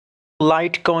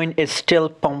Litecoin is still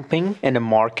pumping in the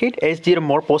market? Is there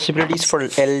more possibilities for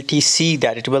LTC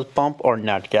that it will pump or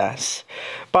not, guys?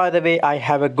 By the way, I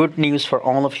have a good news for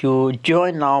all of you.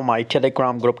 Join now my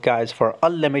Telegram group, guys, for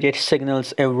unlimited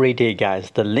signals every day,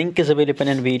 guys. The link is available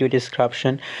in video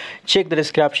description. Check the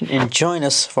description and join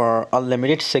us for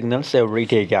unlimited signals every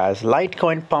day, guys.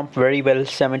 Litecoin pump very well,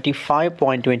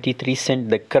 75.23 cent,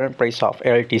 the current price of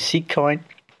LTC coin.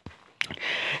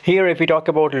 Here, if we talk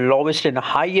about lowest and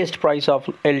highest price of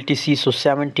LTC, so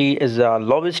 70 is the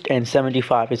lowest and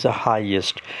 75 is the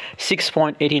highest.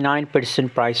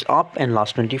 6.89% price up in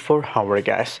last 24 hours,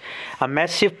 guys. A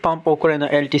massive pump occurred in the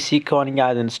LTC coin,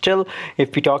 guys, and still,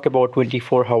 if we talk about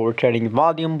 24-hour trading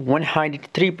volume,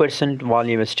 103%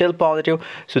 volume is still positive.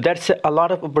 So that's a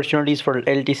lot of opportunities for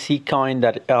LTC coin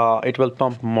that it will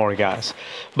pump more, guys.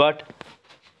 But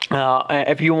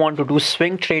if you want to do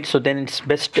swing trade, so then it's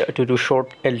best to do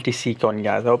short LTC coin,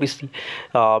 guys. Obviously,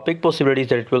 big possibilities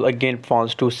that it will again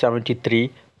falls to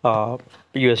 73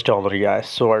 US dollar, guys.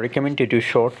 So I recommend to do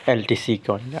short LTC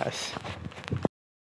coin, guys.